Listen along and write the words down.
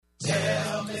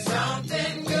me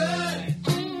something good.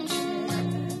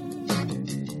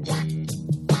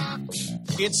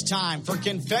 It's time for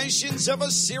Confessions of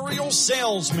a Serial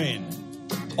Salesman.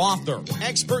 Author,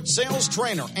 expert sales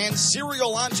trainer, and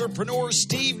serial entrepreneur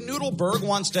Steve Nudelberg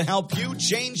wants to help you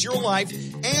change your life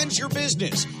and your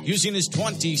business using his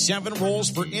 27 rules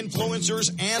for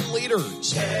influencers and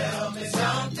leaders. Tell me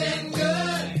something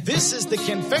good. This is the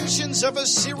Confessions of a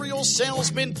Serial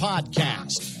Salesman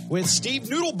podcast with Steve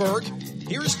Nudelberg.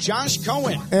 Here's Josh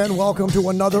Cohen. And welcome to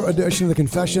another edition of the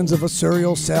Confessions of a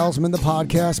Serial Salesman, the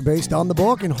podcast based on the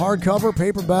book in hardcover,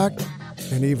 paperback,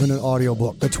 and even an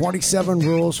audiobook. The 27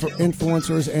 rules for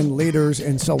influencers and leaders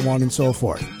and so on and so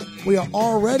forth. We are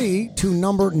already to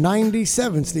number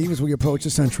 97, Steve, as we approach the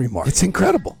century mark. It's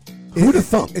incredible. Who'd have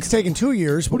thunk? It's taken 2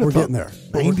 years, but we're getting there.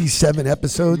 97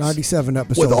 episodes. 97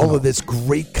 episodes. With all of this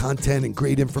great content and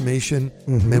great information.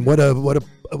 Mm-hmm.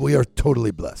 And we are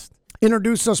totally blessed.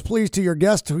 Introduce us, please, to your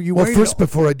guest who you waited. Well, first,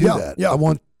 before I do that, I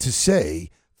want to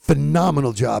say,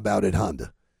 phenomenal job out at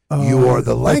Honda. You are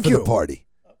the life of the party.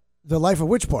 The life of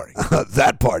which party?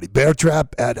 That party. Bear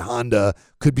Trap at Honda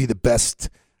could be the best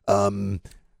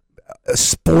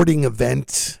sporting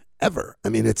event ever. I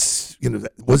mean, it's,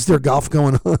 was there golf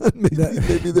going on?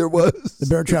 Maybe there was. The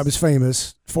Bear Trap is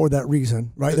famous for that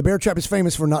reason, right? The Bear Trap is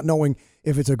famous for not knowing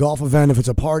if it's a golf event, if it's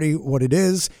a party, what it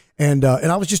is. And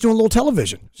I was just doing a little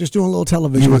television.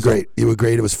 You were great. You were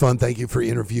great. It was fun. Thank you for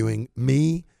interviewing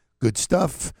me. Good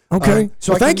stuff. Okay.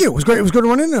 Thank you. It was great. It was good to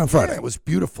run in there on Friday. Yeah, it was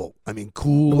beautiful. I mean,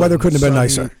 cool. The weather couldn't have been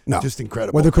sunny, nicer. No. Just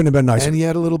incredible. Weather couldn't have been nicer. And you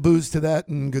had a little booze to that,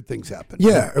 and good things happened.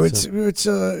 Yeah. It's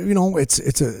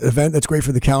an event that's great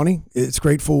for the county. It's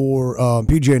great for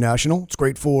PGA National. It's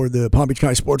great for the Palm Beach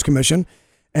County Sports Commission.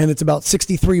 And it's about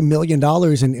 $63 million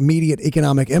in immediate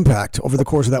economic impact over the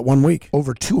course of that 1 week.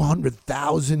 Over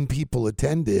 200,000 people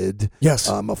attended. Yes.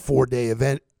 A 4-day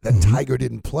event that Tiger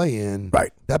didn't play in.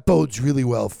 Right. That bodes really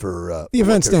well for the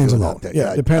event stands alone.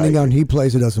 Yeah, depending on he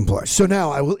plays or doesn't play. So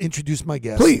now I will introduce my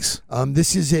guest. Please.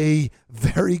 This is a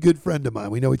very good friend of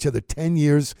mine. We know each other 10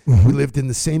 years. Mm-hmm. We lived in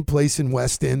the same place in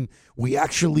Weston. We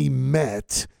actually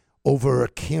met over a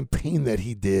campaign that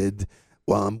he did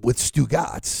with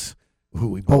Stugatz.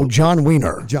 John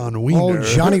Wiener. John Wiener. Oh,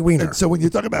 Johnny Wiener. And so when you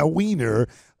talk about Wiener,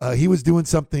 he was doing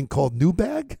something called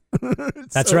Newbag.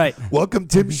 That's right. Welcome,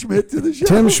 Tim Schmidt, to the show.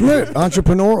 Tim Schmidt,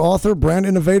 entrepreneur, author, brand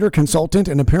innovator, consultant,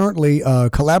 and apparently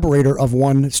collaborator of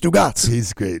one Stugatz.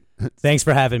 He's great. Thanks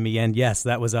for having me. And yes,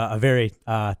 that was a very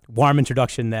warm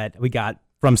introduction that we got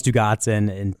from Stugatz.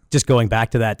 And just going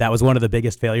back to that was one of the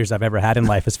biggest failures I've ever had in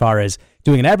life as far as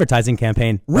doing an advertising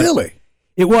campaign. Really?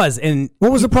 It was. And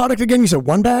what was the product again? You said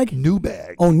one bag?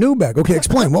 Newbag. Oh, Newbag. Okay,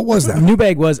 explain. What was that?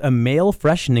 Newbag was a male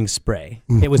freshening spray.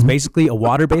 Mm-hmm. It was basically a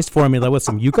water-based formula with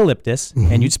some eucalyptus,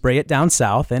 and you'd spray it down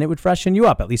south, and it would freshen you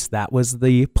up. At least that was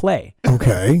the play.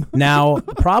 Okay. Now,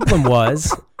 the problem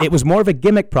was it was more of a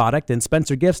gimmick product, and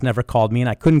Spencer Gifts never called me, and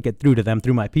I couldn't get through to them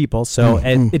through my people. So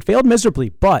and it failed miserably,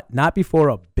 but not before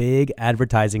a big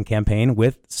advertising campaign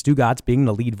with Stugatz being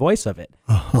the lead voice of it.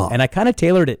 Uh-huh. And I kind of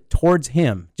tailored it towards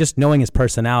him, just knowing his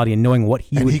personality and knowing what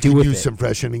he would do with it. And he could use some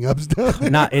freshening up stuff.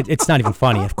 It's not even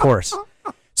funny, of course.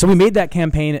 So we made that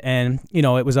campaign, and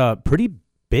it was a pretty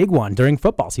big one during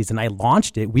football season. I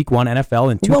launched it week 1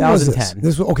 NFL in 2010.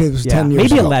 This was 10 years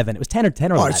maybe ago. 11. It was 10 or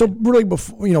 11. All right, so really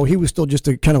before, he was still just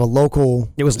a kind of a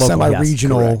local,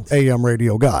 semi-regional AM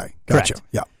radio guy. Gotcha. Correct.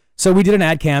 Yeah. So we did an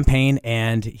ad campaign,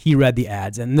 and he read the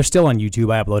ads, and they're still on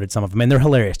YouTube. I uploaded some of them, and they're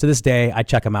hilarious. To this day, I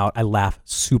check them out. I laugh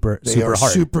super hard. They are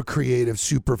super creative,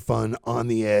 super fun, on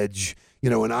the edge.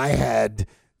 And I had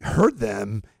heard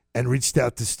them and reached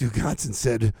out to Stugatz and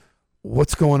said,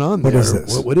 what's going on there? What is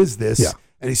this? What is this? Yeah.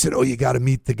 And he said, you got to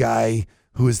meet the guy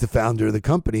who is the founder of the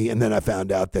company. And then I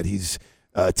found out that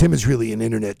Tim is really an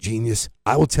internet genius.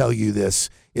 I will tell you this,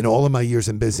 in all of my years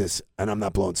in business, and I'm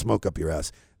not blowing smoke up your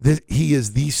ass, he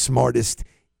is the smartest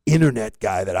internet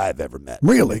guy that I've ever met.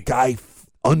 Really? The guy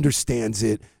understands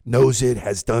it, knows it,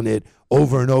 has done it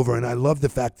over and over. And I love the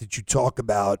fact that you talk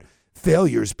about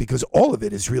failures, because all of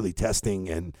it is really testing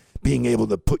and being able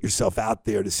to put yourself out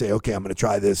there to say, okay, I'm going to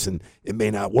try this and it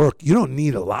may not work. You don't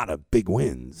need a lot of big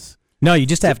wins. No, you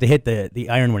just have to hit the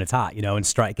iron when it's hot, and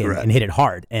strike it and hit it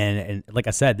hard. And like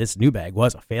I said, this Newbag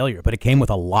was a failure, but it came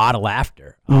with a lot of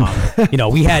laughter.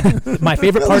 We had my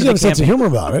favorite part of the campaign. Sense of humor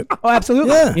about it. Oh,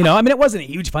 absolutely. Yeah. It wasn't a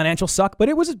huge financial suck, but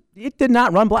it did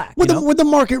not run black. What did the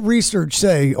market research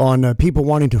say on people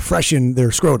wanting to freshen their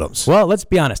scrotums? Well, let's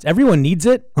be honest. Everyone needs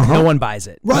it. No one buys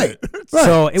it. Right.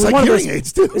 So it was like one of hearing those.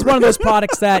 aids too. It's one of those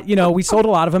products that we sold a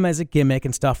lot of them as a gimmick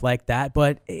and stuff like that.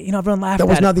 But everyone laughed. That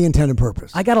was at not it. the intended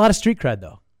purpose. I got a lot of street cred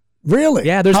though. Really?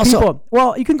 Yeah, there's How people. so?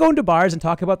 Well, you can go into bars and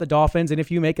talk about the Dolphins, and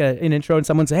if you make an intro and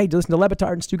someone say, "Hey, do you listen to Le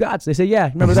Batard and Stugotz?" They say, "Yeah."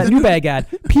 Remember that New Bag ad?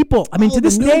 People, I mean, Oh, to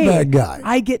this the day, New Bag guy.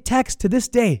 I get texts to this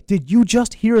day. Did you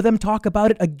just hear them talk about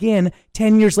it again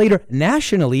 10 years later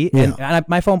nationally? Yeah. And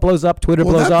my phone blows up, Twitter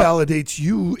Well, blows that up. validates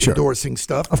you endorsing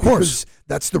stuff. Of course. because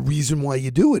that's the reason why you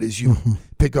do it, is you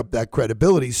pick up that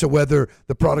credibility. So whether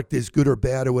the product is good or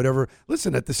bad or whatever,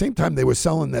 listen, at the same time, they were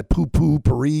selling that poo-poo,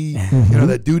 Paris,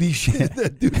 that duty shit,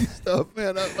 that duty stuff,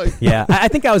 man. I'm like, Yeah, I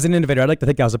think I was an innovator. I'd like to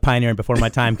think I was a pioneer before my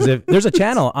time, because there's a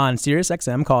channel on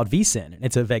SiriusXM called VSiN.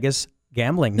 It's a Vegas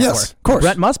gambling network. Yes, of course.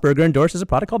 Brett Musburger endorses a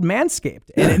product called Manscaped,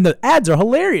 and the ads are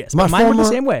hilarious. But mine were the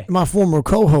same way. My former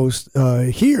co-host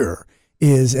here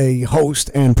is a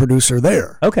host and producer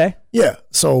there. Okay. Yeah,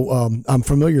 so I'm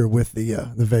familiar with the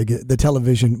Vegas, the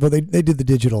television. Well, they did the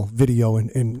digital video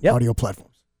and Yep. audio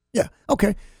platforms. Yeah,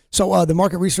 okay. So the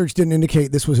market research didn't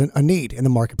indicate this was a need in the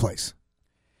marketplace.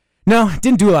 No,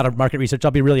 didn't do a lot of market research.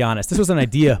 I'll be really honest. This was an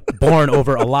idea born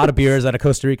over a lot of beers at a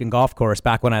Costa Rican golf course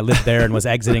back when I lived there and was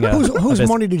exiting a Whose business.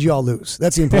 money did y'all lose?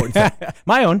 That's the important thing.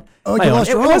 My own. Oh, My you own. lost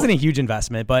It your own. wasn't a huge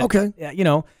investment, but Okay.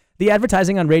 the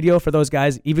advertising on radio for those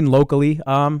guys, even locally,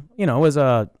 was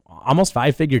a almost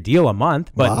 5-figure deal a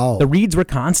month. But Wow. the reads were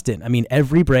constant. I mean,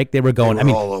 every break they were going. They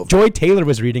were all over. Joy Taylor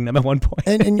was reading them at one point.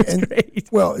 And It's great.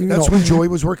 well, that's when Joy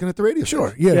was working at the radio Sure.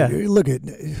 station. Yeah. Yeah. Look at.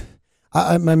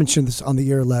 I mentioned this on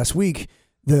the air last week.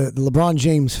 The LeBron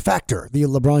James factor, the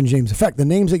LeBron James effect. The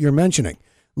names that you're mentioning,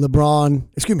 Le Batard,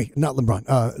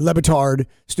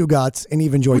 Stugotz, and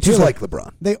even Joy Which Taylor. is like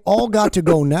LeBron. They all got to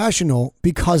go national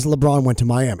because LeBron went to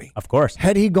Miami. Of course.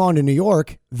 Had he gone to New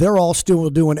York, they're all still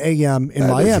doing AM in That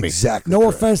is Miami. exactly no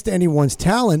correct. offense to anyone's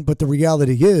talent, but the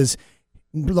reality is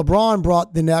LeBron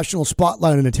brought the national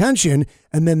spotlight and attention,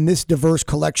 and then this diverse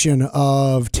collection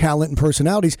of talent and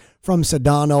personalities, from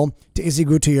Sedano to Izzy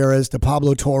Gutierrez to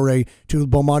Pablo Torre to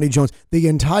Bomani Jones, the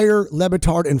entire Le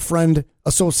Batard and Friend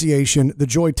Association, the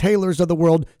Joy Taylors of the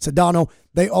world, Sedano,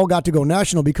 they all got to go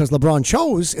national because LeBron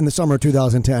chose in the summer of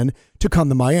 2010 to come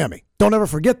to Miami. Don't ever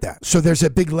forget that. So there's a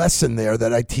big lesson there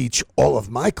that I teach all of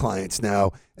my clients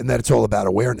now, and that it's all about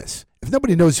awareness. If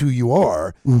nobody knows who you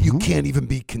are, you can't even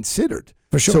be considered.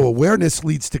 For sure. So awareness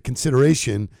leads to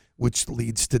consideration, which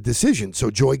leads to decision.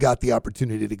 So Joy got the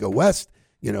opportunity to go west.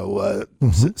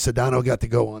 Sedano got to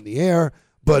go on the air.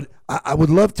 But I would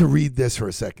love to read this for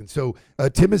a second. So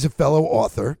Tim is a fellow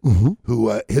author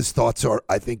who his thoughts are,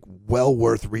 I think, well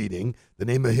worth reading. The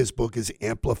name of his book is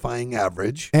Amplifying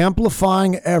Average.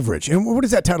 Amplifying average. And what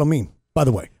does that title mean, by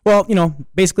the way? Well,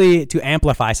 basically to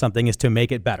amplify something is to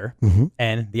make it better.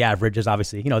 And the average is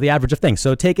obviously, the average of things.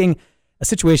 So taking a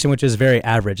situation which is very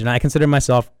average, and I consider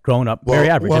myself grown up very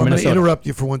average Well, in I'm going to Minnesota. interrupt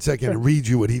you for 1 second and read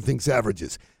you what he thinks average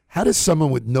is. How does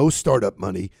someone with no startup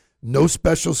money, no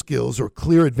special skills or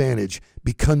clear advantage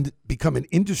become an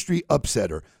industry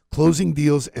upsetter, closing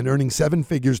deals and earning 7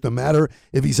 figures no matter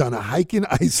if he's on a hike in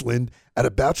Iceland, at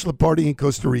a bachelor party in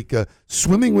Costa Rica,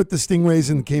 swimming with the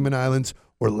stingrays in the Cayman Islands,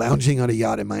 or lounging on a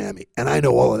yacht in Miami? And I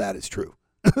know all of that is true.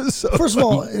 So, First of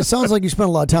all, it sounds like you spent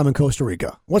a lot of time in Costa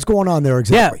Rica. What's going on there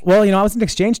exactly? Yeah, well, I was an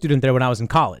exchange student there when I was in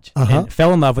college and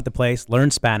fell in love with the place,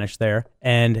 learned Spanish there,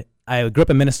 and I grew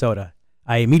up in Minnesota.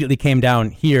 I immediately came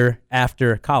down here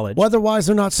after college. Weather-wise,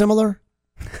 they're not similar?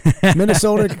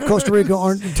 Minnesota, Costa Rica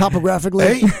aren't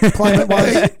topographically,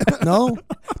 climate-wise? No?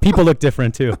 People look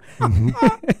different too.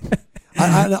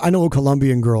 I know a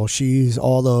Colombian girl. She's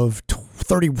all of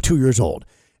 32 years old.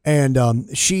 And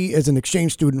she is an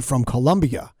exchange student from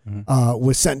Colombia,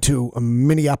 was sent to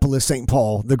Minneapolis, St.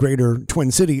 Paul, the greater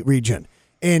Twin City region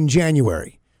in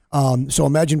January. So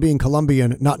imagine being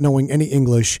Colombian, not knowing any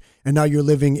English, and now you're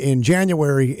living in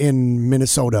January in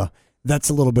Minnesota. That's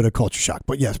a little bit of culture shock.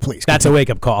 But yes, please. That's a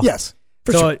wake-up call. Yes.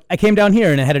 For So sure. I came down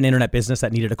here and I had an internet business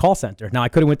that needed a call center. Now I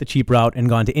could have went the cheap route and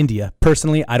gone to India.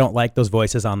 Personally, I don't like those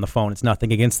voices on the phone. It's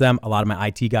nothing against them. A lot of my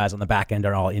IT guys on the back end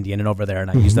are all Indian and over there, and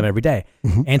I use them every day.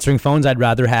 Answering phones, I'd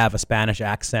rather have a Spanish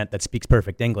accent that speaks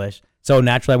perfect English. So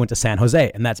naturally, I went to San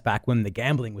Jose, and that's back when the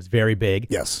gambling was very big.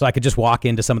 Yes. So I could just walk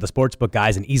into some of the sportsbook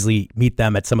guys and easily meet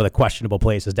them at some of the questionable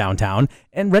places downtown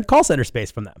and rent call center space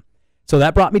from them. So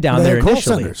that brought me down They there had call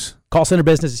initially. centers. Call center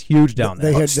business is huge down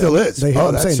there. They had, still is. They had, Oh,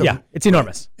 I'm that's saying, so- Yeah, it's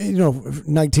enormous.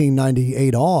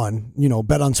 1998 on,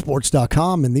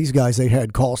 betonsports.com and these guys, they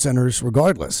had call centers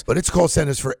regardless. but it's call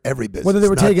centers for every business. Whether they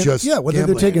were not taking, just whether they're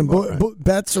gambling taking anymore, right?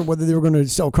 bets or whether they were going to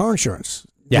sell car insurance.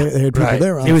 Yeah. They had people Right.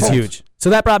 there. on It was phones. huge. So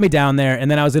that brought me down there, and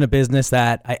then I was in a business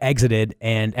that I exited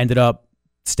and ended up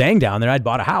staying down there. I'd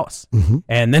bought a house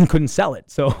and then couldn't sell it.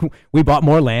 So we bought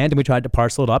more land and we tried to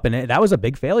parcel it up, and that was a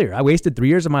big failure. I wasted 3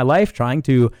 years of my life trying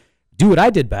to do what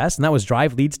I did best, and that was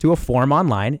drive leads to a form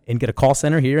online and get a call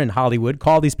center here in Hollywood,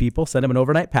 call these people, send them an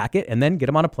overnight packet, and then get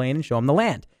them on a plane and show them the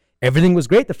land. Everything was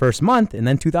great the first month, and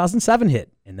then 2007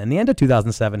 hit, and then the end of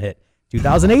 2007 hit,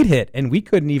 2008 hit, and we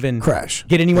couldn't even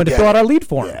get anyone to fill out our lead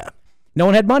form. Yeah. No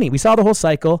one had money. We saw the whole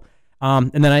cycle.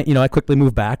 And then I quickly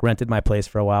moved back, rented my place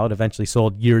for a while. It eventually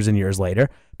sold years and years later.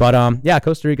 But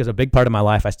Costa Rica is a big part of my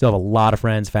life. I still have a lot of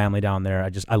friends, family down there.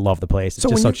 I love the place. It's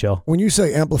just so chill. When you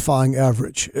say amplifying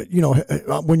average,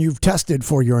 when you've tested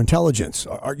for your intelligence,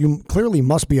 you clearly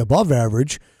must be above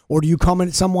average, or do you come in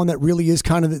at someone that really is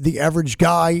kind of the average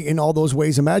guy in all those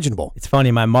ways imaginable? It's funny.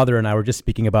 My mother and I were just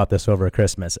speaking about this over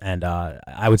Christmas, and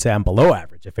I would say I'm below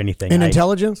average, if anything. In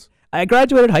intelligence? I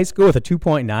graduated high school with a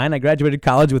 2.9. I graduated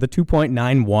college with a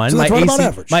 2.91. So that's right about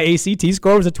average. My ACT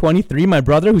score was a 23. My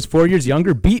brother, who's 4 years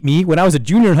younger, beat me when I was a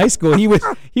junior in high school. He was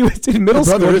in middle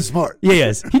school. Your brother is smart. Yeah, he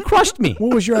is. He crushed me.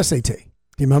 What was your SAT? Do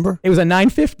you remember? It was a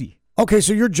 950. Okay,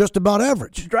 so you're just about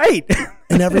average. Right.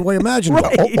 In every way imaginable.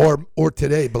 Right. Or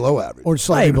today, below average. Or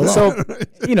slightly below. So,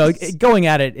 going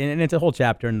at it, and it's a whole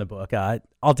chapter in the book,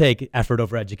 I'll take effort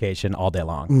over education all day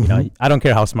long. Mm-hmm. I don't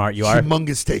care how smart you are.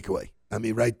 Humongous takeaway. I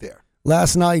mean, right there.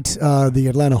 Last night, the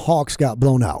Atlanta Hawks got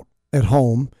blown out at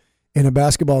home in a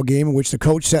basketball game in which the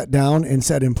coach sat down and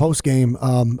said in postgame,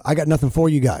 I got nothing for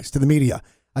you guys, to the media.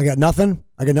 I got nothing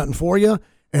for you.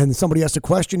 And somebody asked a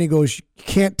question. He goes, you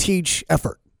can't teach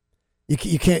effort. You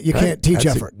can't teach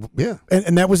effort. Yeah.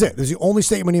 And that was it. That's the only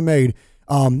statement he made.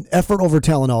 Effort over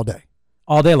talent all day.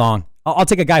 All day long. I'll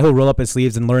take a guy who'll roll up his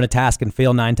sleeves and learn a task and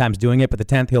fail 9 times doing it, but the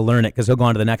 10th he'll learn it because he'll go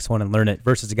on to the next one and learn it,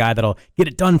 versus a guy that'll get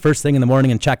it done first thing in the morning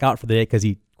and check out for the day because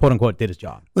he, quote unquote, did his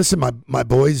job. Listen, my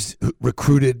boys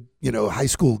recruited, high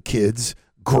school kids,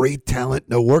 great talent,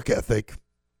 no work ethic.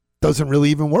 Doesn't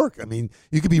really even work. I mean,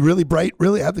 you could be really bright,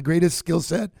 really have the greatest skill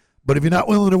set, but if you're not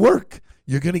willing to work,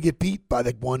 you're going to get beat by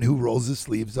the one who rolls his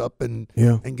sleeves up and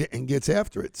gets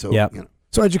after it. So,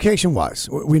 So education-wise,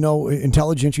 we know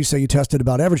intelligence. You say you tested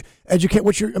about average. As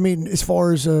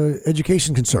far as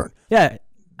education concerned? Yeah,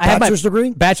 I have my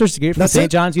bachelor's degree from St.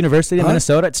 John's University in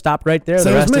Minnesota. It stopped right there.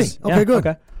 Same the rest as me.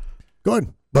 Good.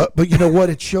 Good. But you know what?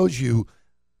 It shows you,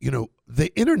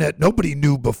 the internet nobody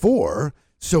knew before.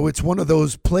 So it's one of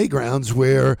those playgrounds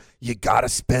where you got to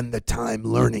spend the time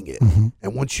learning it. Mm-hmm.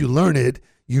 And once you learn it,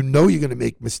 you're going to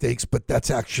make mistakes, but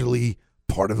that's actually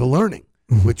part of the learning.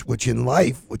 Mm-hmm. Which in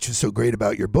life, which is so great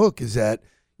about your book, is that,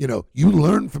 you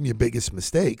learn from your biggest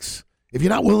mistakes. If you're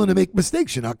not willing to make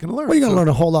mistakes, you're not going to learn. Well, you're going to learn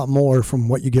a whole lot more from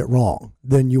what you get wrong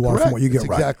than you are from what you get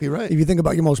right. Exactly right. If you think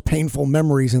about your most painful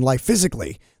memories in life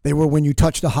physically, they were when you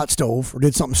touched a hot stove or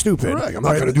did something stupid. Correct. I'm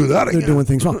not going to do that again. They're doing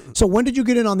things wrong. So when did you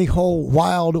get in on the whole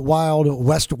wild, wild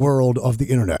west world of the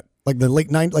internet? Like the late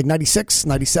 96,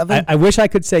 97? I wish I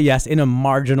could say yes. In a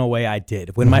marginal way, I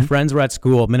did. When my friends were at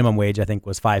school, minimum wage, I think,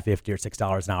 was $5.50 or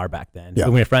 $6 an hour back then. Yeah.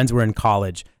 When my friends were in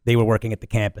college, they were working at the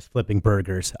campus, flipping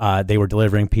burgers. They were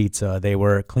delivering pizza. They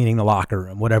were cleaning the locker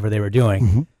room, whatever they were doing.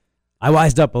 Mm-hmm. I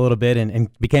wised up a little bit and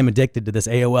became addicted to this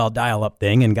AOL dial-up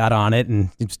thing and got on it and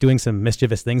was doing some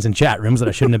mischievous things in chat rooms that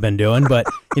I shouldn't have been doing. But,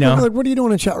 like, what are you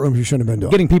doing in chat rooms you shouldn't have been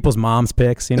doing? Getting people's mom's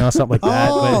pics, something like that.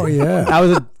 Oh, but yeah. I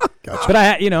was Gotcha. But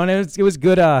and it was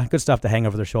good stuff to hang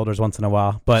over their shoulders once in a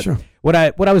while. But sure. what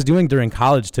I was doing during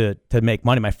college to make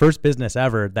money, my first business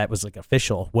ever that was like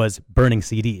official was burning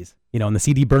CDs. And the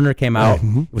CD burner came out.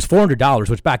 Mm-hmm. It was $400,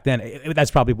 which back then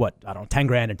that's probably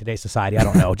 $10,000 in today's society. I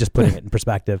don't know. Just putting it in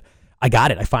perspective. I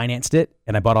got it. I financed it,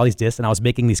 and I bought all these discs, and I was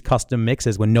making these custom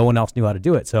mixes when no one else knew how to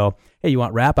do it. So, hey, you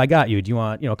want rap? I got you. Do you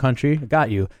want country? I got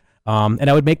you. And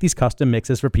I would make these custom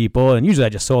mixes for people, and usually I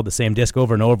just sold the same disc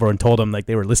over and over and told them like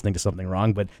they were listening to something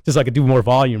wrong, but just so I could do more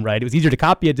volume, right? It was easier to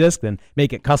copy a disc than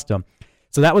make it custom.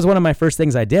 So that was one of my first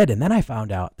things I did, and then I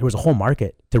found out there was a whole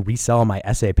market to resell my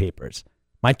essay papers.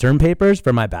 My term papers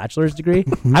for my bachelor's degree,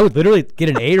 I would literally get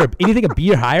an A or anything a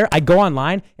B or higher. I'd go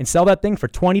online and sell that thing for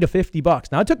 $20 to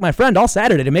 $50. Now, it took my friend all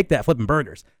Saturday to make that flipping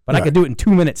burgers, but I could do it in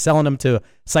 2 minutes selling them to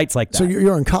sites like that. So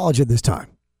you're in college at this time.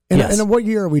 Yes. And what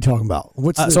year are we talking about?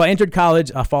 So I entered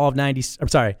college fall of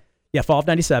 97.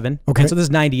 Okay. And so this is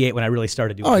 98 when I really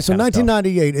started doing all right, so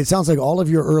 1998, it sounds like all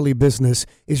of your early business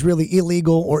is really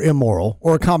illegal or immoral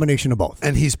or a combination of both.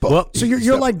 And he's both. Well, so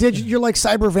you're like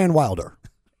Cyber Van Wilder.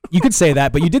 You could say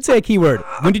that, but you did say a key word.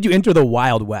 When did you enter the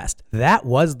Wild West? That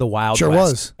was the Wild West. Sure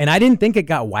was. And I didn't think it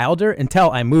got wilder until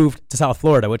I moved to South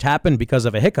Florida, which happened because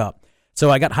of a hiccup. So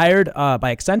I got hired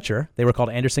by Accenture. They were called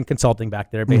Anderson Consulting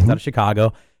back there, based out of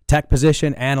Chicago. Tech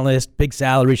position, analyst, big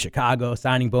salary, Chicago,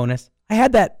 signing bonus. I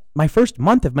had that my first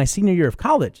month of my senior year of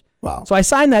college. Wow. So I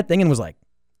signed that thing and was like,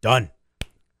 done.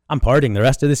 I'm partying the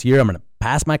rest of this year. I'm going to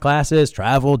pass my classes,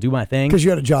 travel, do my thing. Because you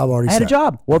had a job already I had a set.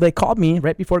 job. Well, they called me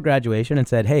right before graduation and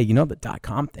said, hey, the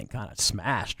 .com thing kind of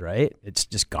smashed, right? It's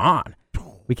just gone.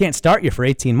 We can't start you for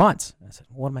 18 months. I said,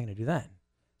 well, what am I going to do then?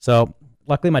 So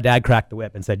luckily my dad cracked the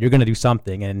whip and said, you're going to do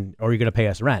something or you're going to pay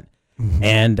us rent.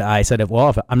 And I said, well,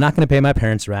 if I'm not going to pay my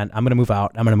parents rent, I'm going to move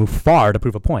out. I'm going to move far to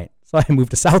prove a point. So I moved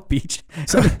to South Beach,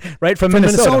 right from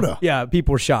Minnesota. Yeah,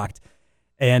 people were shocked.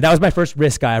 And that was my first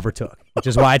risk I ever took, which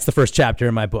is why it's the first chapter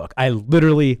in my book. I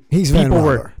literally,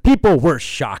 people were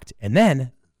shocked. And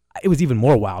then it was even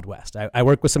more Wild West. I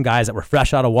worked with some guys that were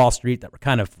fresh out of Wall Street that were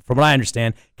kind of, from what I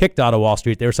understand, kicked out of Wall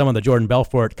Street. They were some of the Jordan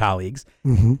Belfort colleagues.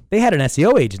 They had an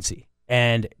SEO agency.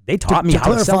 And they taught me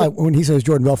how to sell. When he says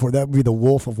Jordan Belfort, that would be the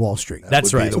Wolf of Wall Street.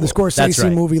 That's right. So the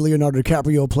Scorsese movie, Leonardo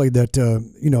DiCaprio played that,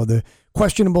 the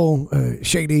questionable,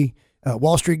 shady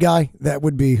Wall Street guy. That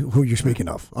would be who you're speaking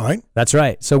of. All right. That's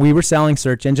right. So we were selling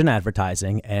search engine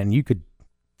advertising, and you could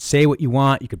say what you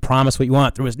want. You could promise what you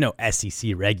want. There was no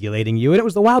SEC regulating you, and it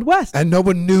was the Wild West. And no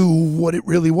one knew what it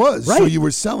really was. Right. So you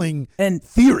were selling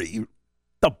theory.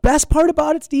 The best part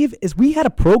about it, Steve, is we had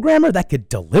a programmer that could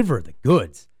deliver the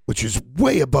goods. Which is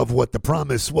way above what the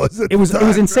promise was. It was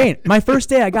insane. My first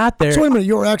day I got there. So wait a minute,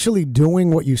 you were actually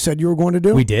doing what you said you were going to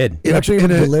do? We did. You actually able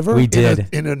to deliver? We did.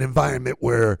 In an environment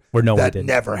where no that one did.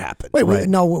 never happened. Wait,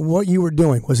 now what you were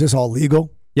doing, was this all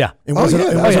legal? Yeah. And was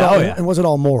it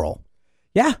all moral?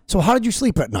 Yeah. So how did you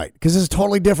sleep at night? Because this is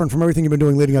totally different from everything you've been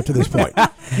doing leading up to this point.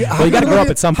 Well, you got to grow up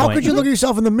at some point. How could you look at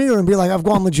yourself in the mirror and be like, I've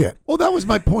gone legit? Well, that was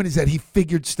my point, is that he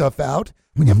figured stuff out.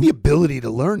 When you have the ability to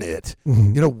learn it,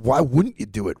 why wouldn't you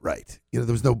do it right? There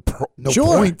was no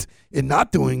point in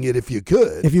not doing it if you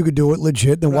could. If you could do it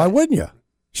legit, then why wouldn't you?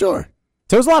 Sure.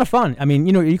 So it was a lot of fun. I mean,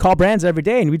 you call brands every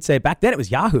day, and we'd say, back then it was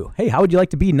Yahoo. Hey, how would you like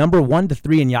to be number 1 to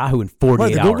 3 in Yahoo in 48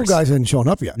 hours? The Google guys hadn't shown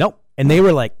up yet. Nope. And they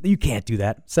were like, you can't do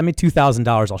that. Send me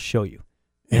 $2,000, I'll show you.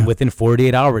 And within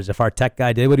 48 hours, if our tech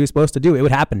guy did what he was supposed to do, it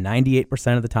would happen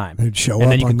 98% of the time. They'd show up.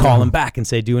 And then you could call him back and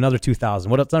say, do another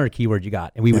 2,000. What other keyword you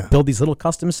got? And we would build these little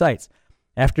custom sites.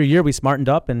 After a year, we smartened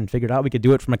up and figured out we could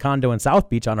do it from a condo in South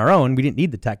Beach on our own. We didn't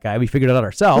need the tech guy. We figured it out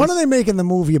ourselves. When are they making the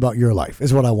movie about your life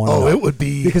is what I want to know. Oh, it would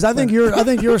be. Because I think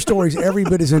your story's every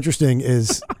bit as interesting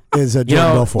as Jordan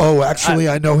Belfort. Oh, actually,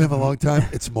 I know him a long time.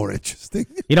 It's more interesting.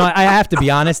 I have to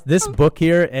be honest. This book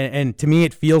here, and to me,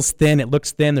 it feels thin. It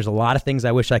looks thin. There's a lot of things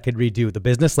I wish I could redo. The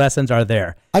business lessons are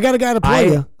there. I got a guy to play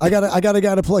you. I got a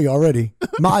guy to play you already.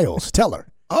 Miles Teller.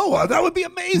 Oh, that would be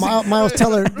amazing. Miles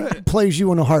Teller plays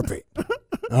you in a heartbeat.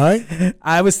 All right.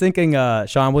 I was thinking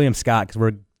Sean William Scott, because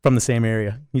we're from the same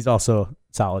area. He's also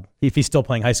solid. If he's still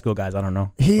playing high school guys, I don't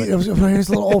know. He's a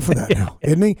little old for that now,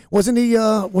 isn't he? Wasn't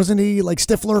he like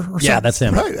Stifler or something? Yeah, that's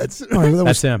him. Right. That's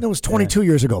him. That was 22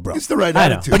 years ago, bro. It's the right I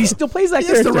know, attitude. but he still plays that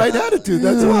character. It's the right attitude.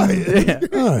 That's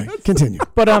why. All right, continue.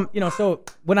 But so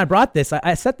when I brought this,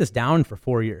 I set this down for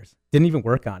 4 years. Didn't even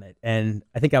work on it, and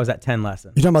I think I was at 10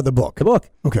 lessons. You're talking about the book. The book.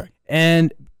 Okay.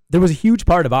 And there was a huge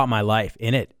part about my life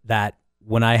in it that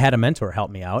when I had a mentor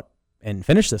help me out and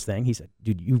finish this thing, he said,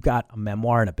 dude, you've got a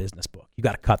memoir and a business book. You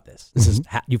got to cut this. This is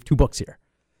you have 2 books here.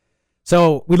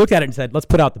 So we looked at it and said, let's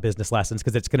put out the business lessons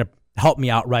because it's going to help me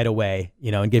out right away,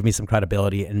 and give me some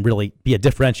credibility and really be a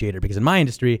differentiator. Because in my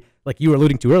industry, like you were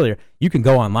alluding to earlier, you can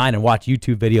go online and watch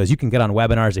YouTube videos. You can get on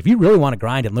webinars. If you really want to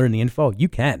grind and learn the info, you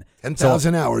can.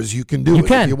 10,000 hours, you can do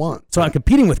it if you want. So I'm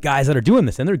competing with guys that are doing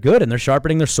this, and they're good, and they're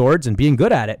sharpening their swords and being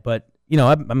good at it. But,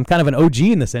 I'm kind of an OG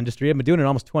in this industry. I've been doing it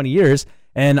almost 20 years,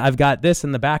 and I've got this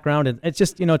in the background. And it's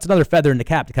just, it's another feather in the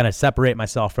cap to kind of separate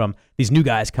myself from these new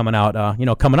guys coming out,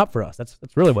 coming up for us. That's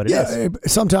really what it is. Yeah,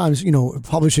 sometimes,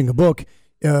 publishing a book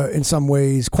in some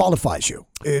ways qualifies you.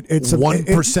 It's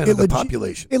 1% of the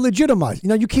population. It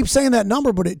legitimizes. You keep saying that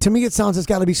number, but to me it sounds it's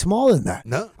got to be smaller than that.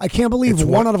 No. I can't believe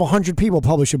one out of 100 people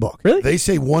publish a book. Really? They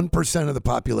say 1% of the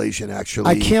population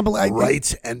actually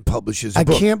writes and publishes a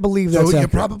book. I can't believe that's you're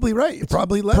probably right. You're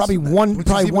probably less Probably than one that,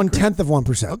 probably 1/10 of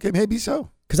 1%. Okay, maybe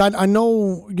so. Because I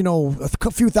know,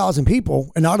 a few thousand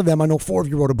people, and out of them I know 4 of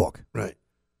you wrote a book. Right.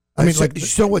 I mean,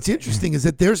 so what's interesting is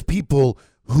that there's people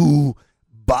who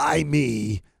buy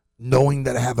me knowing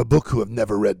that I have a book who have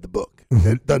never read the book.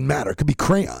 It doesn't matter. It could be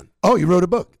crayon. Oh, you wrote a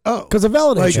book. Oh. Because it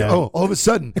validates you. Oh, all of a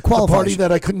sudden, It qualifies a party you.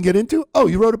 that I couldn't get into. Oh,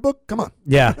 you wrote a book? Come on.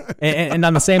 Yeah. And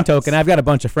on the same token, I've got a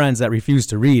bunch of friends that refuse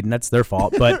to read, and that's their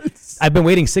fault. But I've been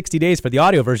waiting 60 days for the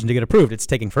audio version to get approved. It's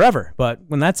taking forever. But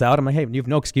when that's out, I'm like, hey, you have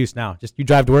no excuse now. Just you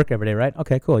drive to work every day, right?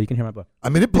 Okay, cool. You can hear my book. I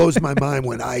mean, it blows my mind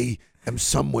when I am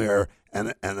somewhere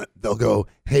and they'll go,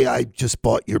 hey, I just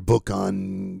bought your book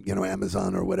on,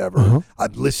 Amazon or whatever.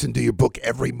 I've listened to your book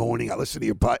every morning. I listen to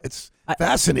your podcast. It's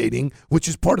fascinating, which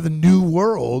is part of the new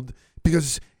world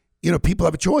because, people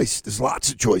have a choice. There's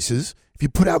lots of choices. if you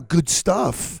put out good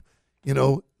stuff,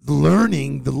 the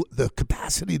learning, the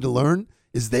capacity to learn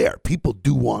is there. People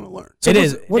do want to learn. So It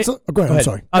is. Go ahead. I'm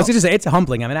sorry. I was going to say, it's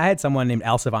humbling. I mean, I had someone named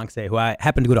Al Savance who I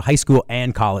happened to go to high school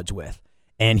and college with.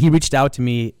 And he reached out to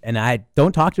me, and I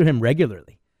don't talk to him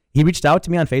regularly. He reached out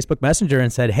to me on Facebook Messenger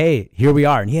and said, hey, here we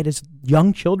are. And he had his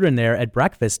young children there at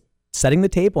breakfast setting the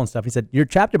table and stuff. He said, your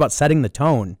chapter about setting the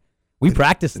tone, we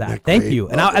practiced that. Thank you.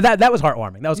 And that was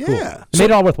heartwarming. That was cool. It made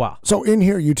it all worthwhile. So in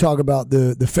here, you talk about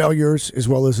the failures as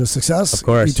well as the success. Of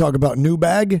course. You talk about New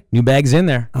Bag. New Bag's in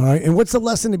there. All right. And what's the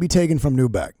lesson to be taken from New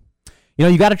Bag?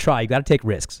 You got to try. You got to take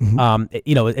risks.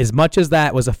 As much as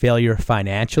that was a failure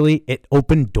financially, it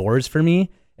opened doors for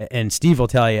me. And Steve will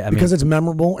tell you, Because it's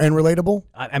memorable and relatable?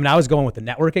 I was going with the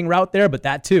networking route there, but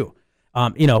that too.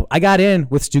 I got in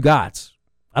with Stugatz.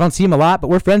 I don't see him a lot, but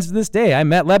we're friends to this day. I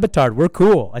met Le Batard. We're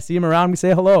cool. I see him around. We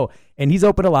say hello. And he's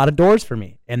opened a lot of doors for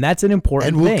me. And that's an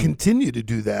important thing. And we'll continue to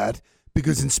do that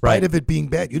because in spite of it being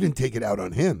bad, you didn't take it out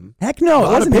on him. Heck no,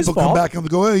 it wasn't his fault. A lot of people come back and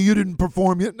go, oh, you didn't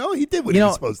perform yet. No, he did what he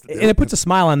was supposed to do. And it puts a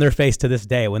smile on their face to this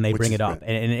day when they bring it up.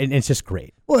 And it's just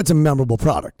great. Well, it's a memorable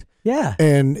product. Yeah.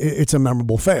 And it's a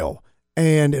memorable fail.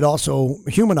 And it also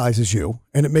humanizes you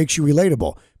and it makes you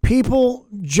relatable. People,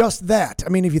 just that. I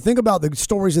mean, if you think about the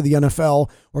stories of the NFL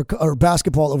or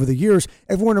basketball over the years,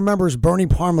 everyone remembers Bernie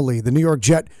Parmalee, the New York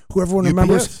Jet, who everyone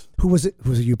remembers. Who was it? Who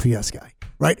was a UPS guy,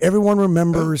 right? Everyone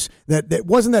remembers that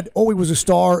wasn't that, he was a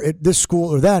star at this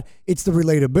school or that. It's the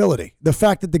relatability. The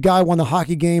fact that the guy won the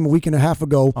hockey game a week and a half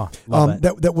ago,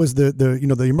 that was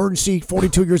the emergency,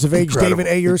 42 years of age, Incredible.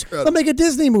 David Ayers. Incredible. They'll make a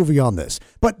Disney movie on this.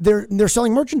 But they're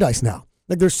selling merchandise now.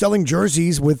 Like they're selling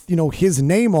jerseys with, his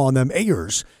name on them,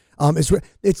 Ayers.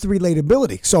 It's the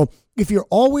relatability. So if you're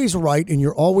always right and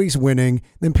you're always winning,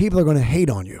 then people are going to hate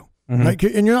on you. Mm-hmm. Right?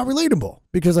 And you're not relatable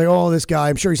because this guy,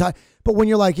 I'm sure he's high. But when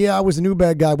you're like, yeah, I was a New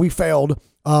Bag guy. We failed.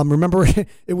 Remember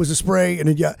it was a spray. And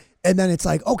then it's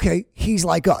like, okay, he's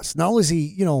like us. Not only is he,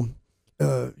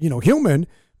 human,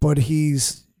 but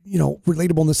he's,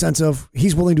 relatable in the sense of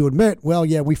he's willing to admit, well,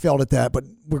 yeah, we failed at that, but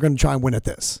we're going to try and win at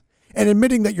this. And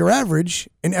admitting that you're average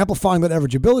and amplifying that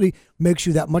average ability makes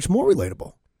you that much more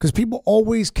relatable because people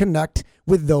always connect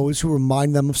with those who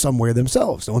remind them of somewhere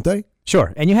themselves, don't they?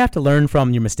 Sure. And you have to learn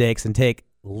from your mistakes and take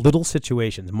little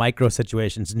situations, micro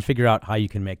situations, and figure out how you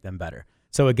can make them better.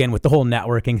 So again, with the whole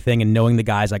networking thing and knowing the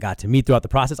guys I got to meet throughout the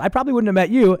process, I probably wouldn't have met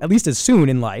you, at least as soon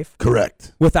in life.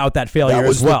 Correct. Without that failure that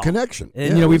was as well. The connection.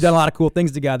 And, we've done a lot of cool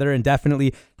things together and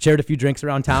definitely shared a few drinks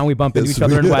around town. We bump into each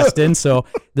other in Weston. So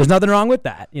there's nothing wrong with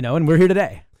that, and we're here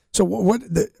today. So what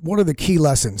are the key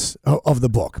lessons of the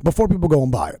book before people go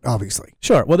and buy it, obviously?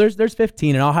 Sure. Well, there's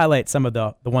 15, and I'll highlight some of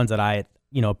the ones that I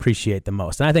appreciate the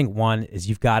most. And I think one is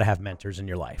you've got to have mentors in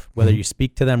your life, whether you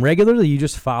speak to them regularly, you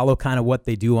just follow kind of what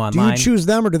they do online. Do you choose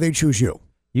them or do they choose you?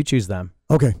 You choose them.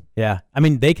 Okay. Yeah. I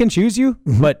mean, they can choose you,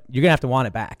 but you're going to have to want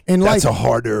it back. That's a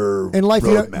harder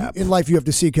roadmap. In life, you have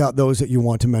to seek out those that you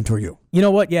want to mentor you. You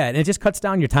know what? Yeah. And it just cuts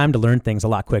down your time to learn things a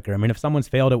lot quicker. I mean, if someone's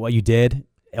failed at what you did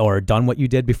or done what you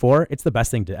did before, it's the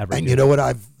best thing to ever do. And you know what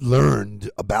I've learned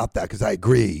about that, because I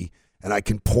agree, and I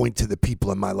can point to the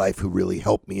people in my life who really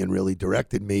helped me and really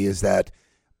directed me, is that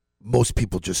most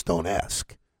people just don't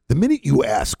ask. The minute you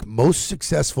ask, most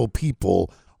successful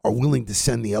people are willing to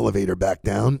send the elevator back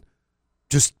down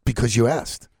just because you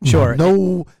asked. Sure.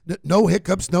 No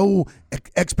hiccups, no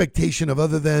expectation of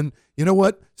other than, you know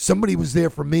what? Somebody was there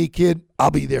for me, kid.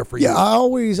 I'll be there for you. Yeah,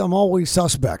 I'm always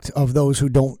suspect of those who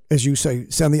don't, as you say,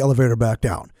 send the elevator back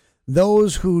down.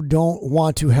 Those who don't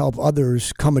want to help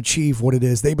others come achieve what it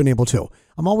is they've been able to.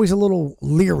 I'm always a little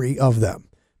leery of them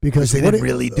because they didn't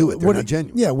really do it. They're not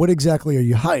genuine. Yeah, what exactly are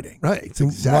you hiding? Right.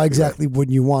 Why exactly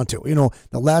wouldn't you want to?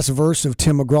 The last verse of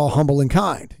Tim McGraw, humble and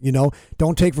kind.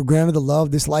 Don't take for granted the love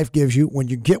this life gives you. When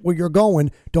you get where you're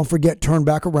going, don't forget, turn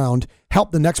back around,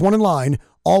 help the next one in line,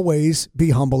 always be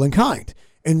humble and kind.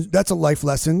 And that's a life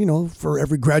lesson, for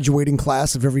every graduating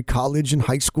class of every college and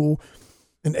high school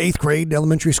and 8th grade,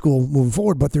 elementary school moving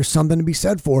forward. But there's something to be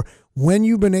said for when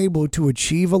you've been able to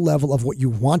achieve a level of what you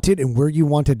wanted and where you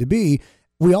wanted to be.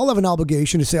 We all have an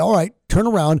obligation to say, all right, turn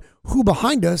around. Who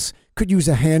behind us could use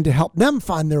a hand to help them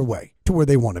find their way to where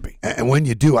they want to be? And when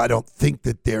you do, I don't think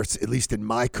that there's, at least in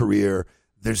my career,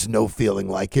 there's no feeling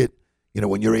like it.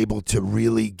 When you're able to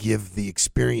really give the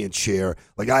experience share.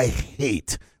 Like, I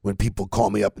hate when people call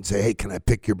me up and say, hey, can I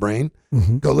pick your brain?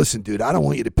 Mm-hmm. Go, listen, dude, I don't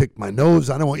want you to pick my nose.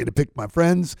 I don't want you to pick my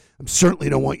friends. I certainly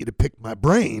don't want you to pick my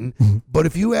brain. Mm-hmm. But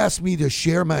if you ask me to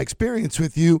share my experience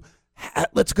with you,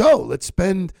 let's go. Let's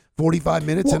spend 45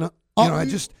 minutes I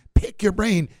just pick your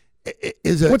brain.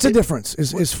 What's the difference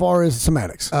as far as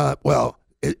semantics? Well,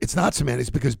 it's not semantics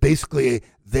because basically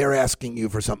they're asking you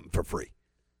for something for free.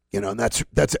 And that's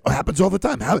happens all the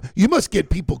time. How you must get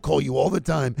people call you all the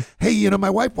time. Hey, my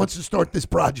wife wants to start this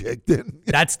project.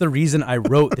 That's the reason I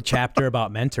wrote the chapter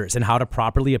about mentors and how to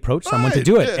properly approach someone to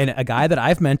do it. And a guy that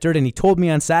I've mentored, and he told me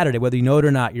on Saturday, whether you know it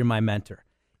or not, you're my mentor.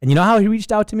 And you know how he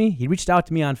reached out to me? He reached out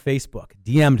to me on Facebook,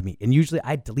 DM'd me, and usually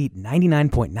I delete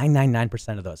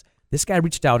 99.999% of those. This guy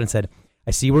reached out and said,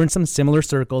 I see we're in some similar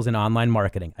circles in online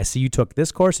marketing. I see you took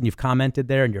this course and you've commented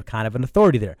there and you're kind of an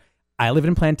authority there. I live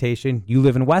in Plantation. You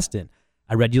live in Weston.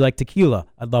 I read you like tequila.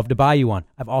 I'd love to buy you one.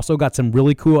 I've also got some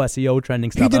really cool SEO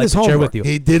trending stuff I'd like to share with you.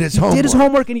 He did his homework. He did his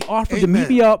homework, and he offered to meet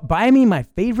me up, buy me my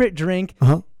favorite drink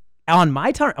on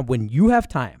my time, when you have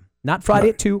time. Not Friday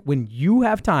at 2, when you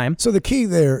have time. So the key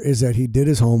there is that he did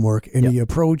his homework, and he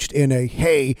approached in a,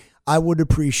 hey, I would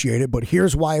appreciate it, but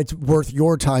here's why it's worth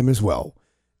your time as well.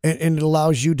 And it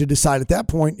allows you to decide at that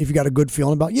point if you got a good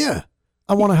feeling about,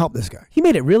 I want to help this guy. He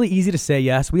made it really easy to say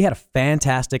yes. We had a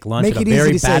fantastic lunch at a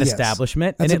very bad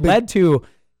establishment, and it led to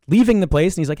leaving the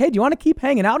place. And he's like, hey, do you want to keep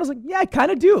hanging out? I was like, yeah, I kind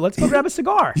of do. Let's go grab a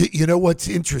cigar. You know what's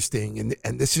interesting,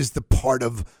 and this is the part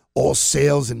of all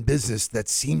sales and business that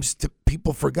seems to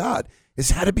people forgot,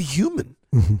 is how to be human.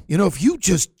 If you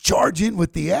just charge in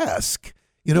with the ask,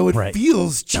 it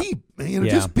feels cheap.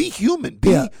 Just be human.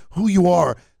 Be who you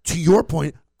are. To your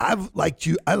point, I liked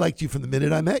you from the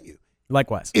minute I met you.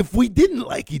 Likewise. If we didn't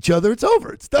like each other, it's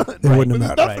over. It's done. It wouldn't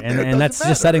have mattered. Right. And that's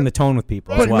just setting the tone with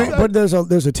people as well. But there's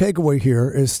a takeaway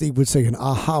here, as Steve would say, an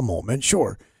aha moment,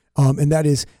 sure. And that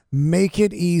is make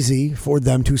it easy for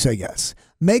them to say yes.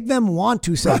 Make them want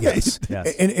to say yes.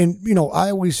 And I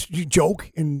always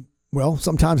joke, and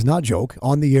sometimes not joke,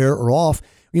 on the air or off.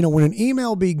 When an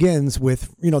email begins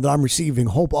with, that I'm receiving,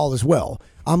 hope all is well,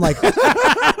 I'm like,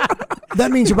 that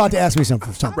means you're about to ask me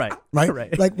something. Right.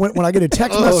 Like when I get a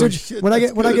text message, when I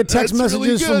get text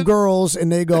messages from girls and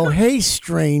they go, "Hey,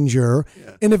 stranger,"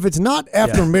 and if it's not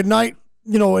after midnight,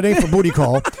 it ain't for booty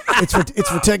call. It's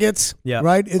for tickets.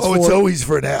 Right. It's always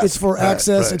for an ask. It's for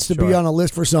access. It's to be on a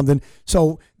list for something.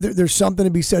 So there's something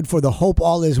to be said for the hope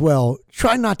all is well.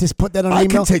 Try not to put that on an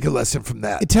email. I can take a lesson from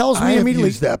that. It tells me immediately. I've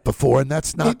used that before, and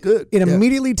that's not good. It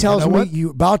immediately tells me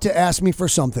you're about to ask me for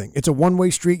something. It's a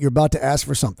one-way street. You're about to ask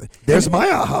for something. There's my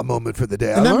aha moment for the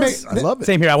day. I love it.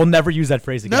 Same here. I will never use that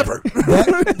phrase again. Never.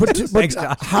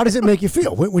 But how does it make you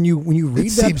feel when you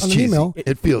read that on an email?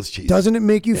 It feels cheesy. Doesn't it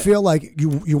make you feel like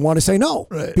you want to say no?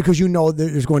 Right. Because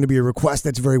there's going to be a request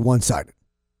that's very one-sided.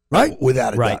 Right?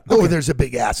 Without a doubt. Okay. There's a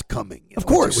big ask coming. Of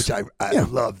course. Which I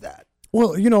love that.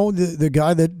 Well, the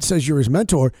guy that says you're his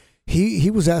mentor,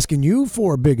 he was asking you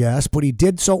for a big ask, but he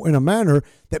did so in a manner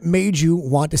that made you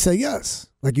want to say yes.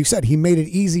 Like you said, he made it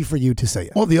easy for you to say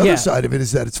yes. Well, the other side of it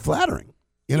is that it's flattering.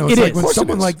 It's like when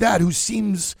someone like that who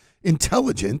seems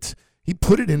intelligent, he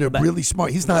put it in a really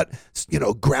smart. He's not,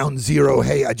 ground zero.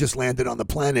 Hey, I just landed on the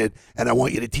planet and I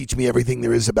want you to teach me everything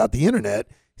there is about the internet.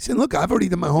 He said, look, I've already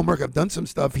done my homework. I've done some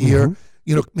stuff here.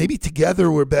 Maybe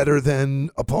together we're better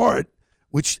than apart,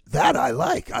 which that I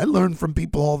like. I learn from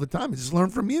people all the time. I just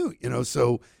learn from you,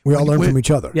 so. We all learn from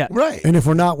each other. Yeah. Right. And if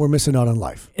we're not, we're missing out on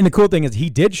life. And the cool thing is he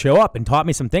did show up and taught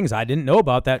me some things I didn't know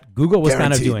about that Google was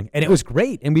kind of doing. And it was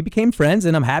great. And we became friends.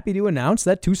 And I'm happy to announce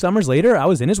that 2 summers later, I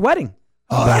was in his wedding.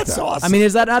 Oh, that's awesome. I mean,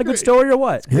 is that not a good story or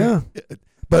what? Yeah.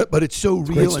 But it's so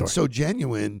real and so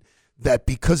genuine that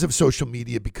because of social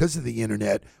media, because of the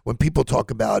internet, when people talk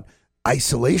about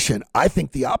isolation, I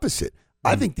think the opposite.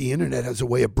 I think the internet has a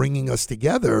way of bringing us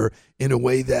together in a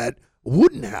way that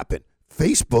wouldn't happen.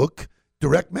 Facebook,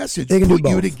 direct message, put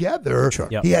you together. Sure.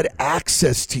 He had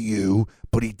access to you,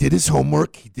 but he did his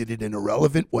homework. He did it in a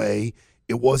relevant way.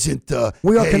 It wasn't,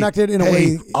 we are connected in a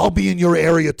way. I'll be in your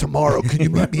area tomorrow. Can you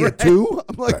meet me at 2?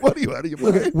 I'm like, what are you out of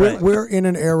your mind? We're in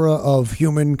an era of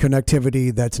human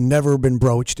connectivity that's never been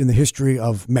broached in the history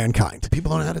of mankind.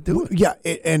 People don't know how to do it. Yeah,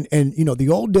 and the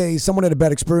old days, someone had a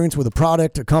bad experience with a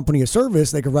product, a company, a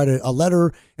service, they could write a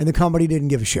letter, and the company didn't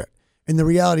give a shit. And the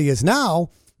reality is now,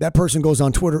 that person goes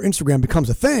on Twitter, Instagram, becomes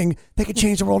a thing, they could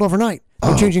change the world overnight.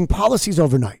 They're changing policies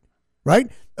overnight, right?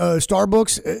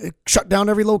 Starbucks shut down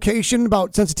every location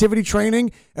about sensitivity training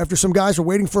after some guys were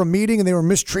waiting for a meeting and they were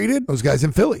mistreated. Those guys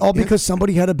in Philly. All because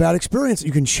somebody had a bad experience.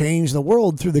 You can change the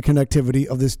world through the connectivity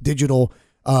of this digital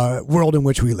world in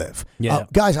which we live. Yeah.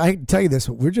 Guys, I hate to tell you this,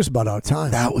 we're just about out of time.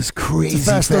 That was crazy. It's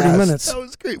a fast 30 minutes. That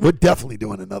was great. We're definitely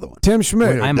doing another one. Tim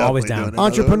Schmidt. I'm always down.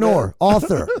 Entrepreneur,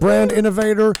 author, brand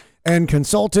innovator, and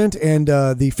consultant, and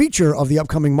the feature of the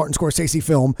upcoming Martin Scorsese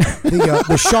film,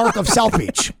 The Shark of South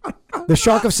Beach. The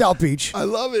Shark of South Beach. I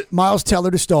love it. Miles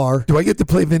Teller to star. Do I get to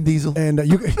play Vin Diesel? And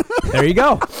there you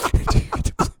go.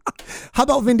 How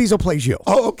about Vin Diesel plays you?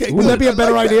 Oh, okay. Wouldn't that be a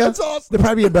better idea? That's awesome. That'd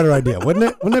probably be a better idea, wouldn't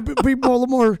it? Wouldn't it be a little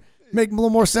more make a little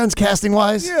more sense casting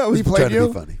wise? Yeah, I was he played trying to you.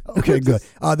 be funny. Okay, good.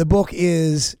 The book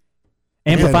is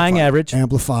Amplifying Average.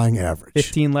 Amplifying Average.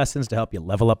 15 lessons to help you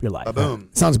level up your life. Boom.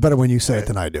 Sounds better when you say it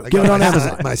than I do. I Give got it on my-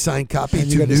 Amazon. My signed copy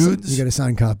And to nudes. You get a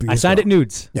signed copy. I as signed well. it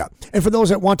nudes. Yeah. And for those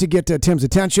that want to get Tim's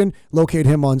attention, locate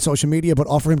him on social media, but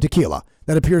offer him tequila.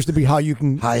 That appears to be how you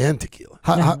can High-end tequila.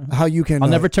 how you can. I'll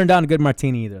never turn down a good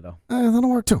martini either, though. That'll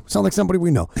work too. Sound like somebody we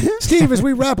know. Steve, as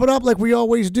we wrap it up like we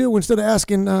always do, instead of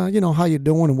asking, how you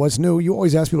doing and what's new, you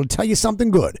always ask people to tell you something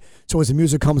good. So as the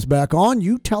music comes back on,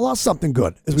 you tell us something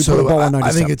good as we put a So bow on I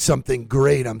 97. think it's something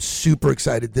great. I'm super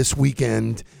excited. This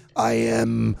weekend,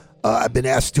 I've been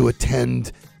asked to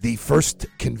attend the first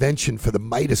convention for the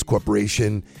Midas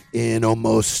Corporation in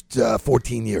almost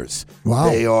 14 years. Wow.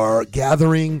 They are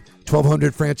gathering,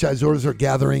 1,200 franchisors are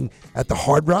gathering at the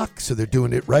Hard Rock, so they're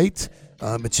doing it right.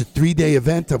 It's a 3-day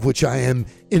event of which I am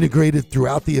integrated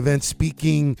throughout the event,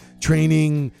 speaking,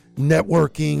 training,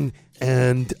 networking,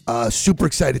 and super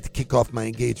excited to kick off my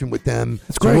engagement with them.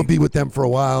 That's So we'll great. be with them for a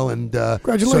while. And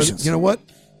Congratulations. So, you know what?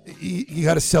 You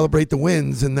got to celebrate the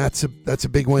wins, and that's a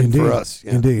big win Indeed. for us.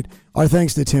 Yeah. Indeed. Our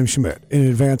thanks to Tim Schmidt in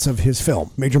advance of his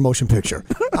film, Major Motion Picture.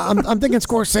 I'm thinking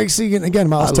Scorsese and again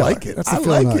Miles I Teller. like it. That's the I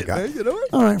feeling like I it, got. man. You know what?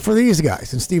 All right, for these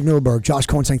guys and Steve Nudelberg, Josh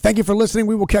Cohen saying thank you for listening.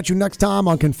 We will catch you next time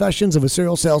on Confessions of a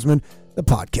Serial Salesman, the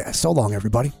podcast. So long,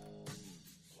 everybody.